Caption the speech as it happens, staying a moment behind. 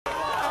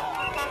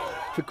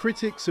For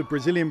critics of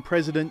Brazilian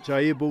President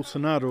Jair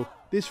Bolsonaro,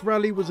 this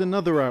rally was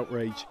another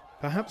outrage,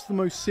 perhaps the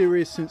most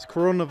serious since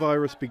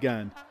coronavirus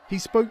began. He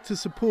spoke to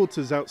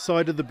supporters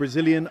outside of the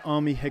Brazilian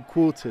army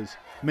headquarters.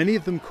 Many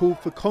of them called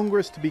for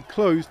Congress to be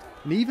closed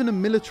and even a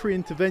military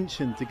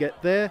intervention to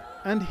get their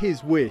and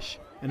his wish,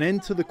 an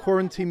end to the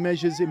quarantine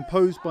measures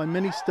imposed by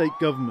many state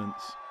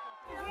governments.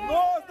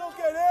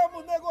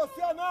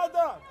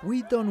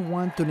 We don't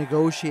want to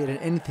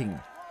negotiate anything.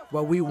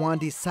 What we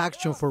want is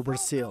action for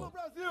Brazil.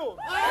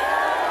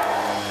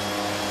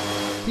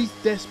 He's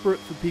desperate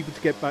for people to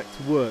get back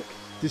to work,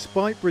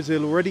 despite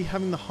Brazil already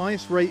having the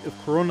highest rate of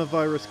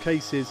coronavirus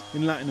cases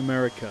in Latin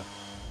America.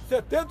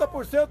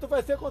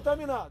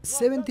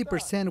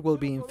 70% will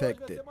be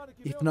infected.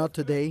 If not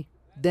today,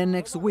 then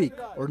next week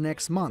or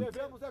next month.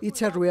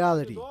 It's a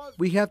reality.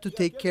 We have to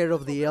take care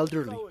of the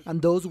elderly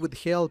and those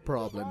with health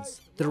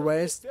problems. The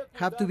rest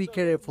have to be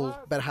careful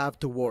but have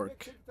to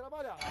work.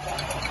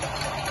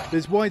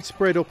 There's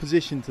widespread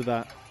opposition to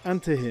that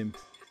and to him.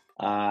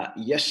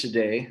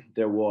 Yesterday,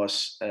 there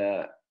was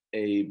a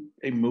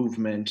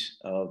movement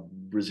of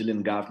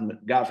Brazilian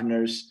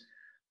governors.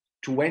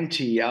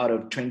 20 out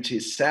of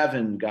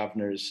 27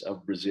 governors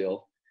of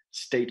Brazil,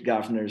 state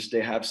governors, they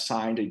have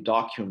signed a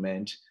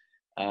document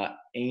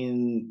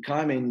in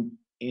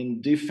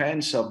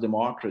defense of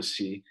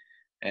democracy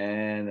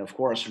and, of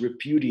course,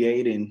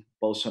 repudiating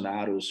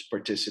Bolsonaro's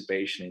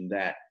participation in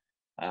that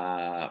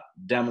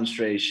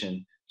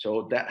demonstration.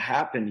 So that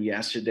happened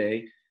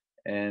yesterday,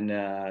 and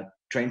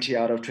 20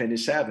 out of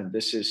 27.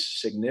 This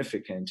is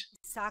significant.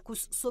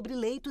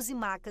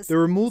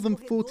 There are more than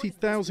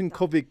 40,000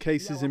 COVID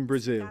cases in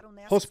Brazil.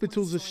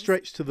 Hospitals are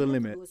stretched to the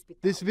limit.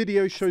 This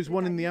video shows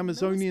one in the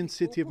Amazonian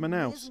city of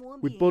Manaus,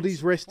 with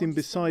bodies resting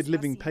beside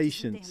living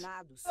patients.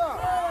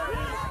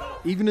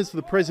 Even as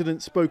the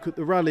president spoke at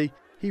the rally,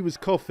 he was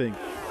coughing.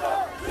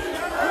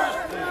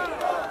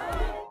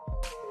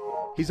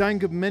 He's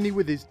angered many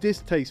with his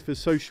distaste for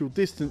social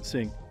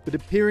distancing, but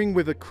appearing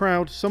with a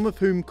crowd, some of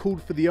whom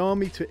called for the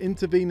army to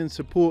intervene and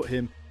support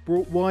him,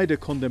 brought wider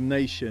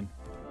condemnation.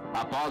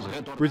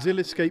 Brazil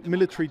escaped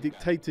military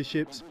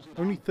dictatorships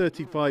only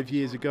 35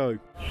 years ago.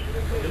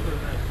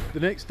 The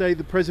next day,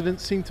 the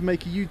president seemed to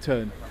make a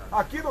U-turn.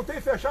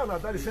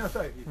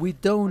 We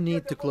don't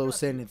need to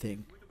close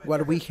anything.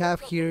 What we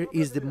have here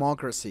is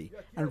democracy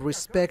and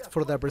respect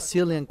for the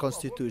Brazilian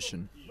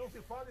constitution.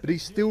 But he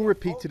still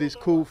repeated his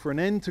call for an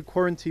end to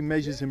quarantine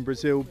measures in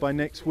Brazil by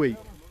next week.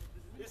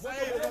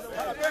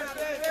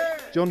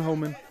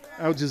 Holman,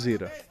 Al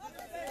Jazeera.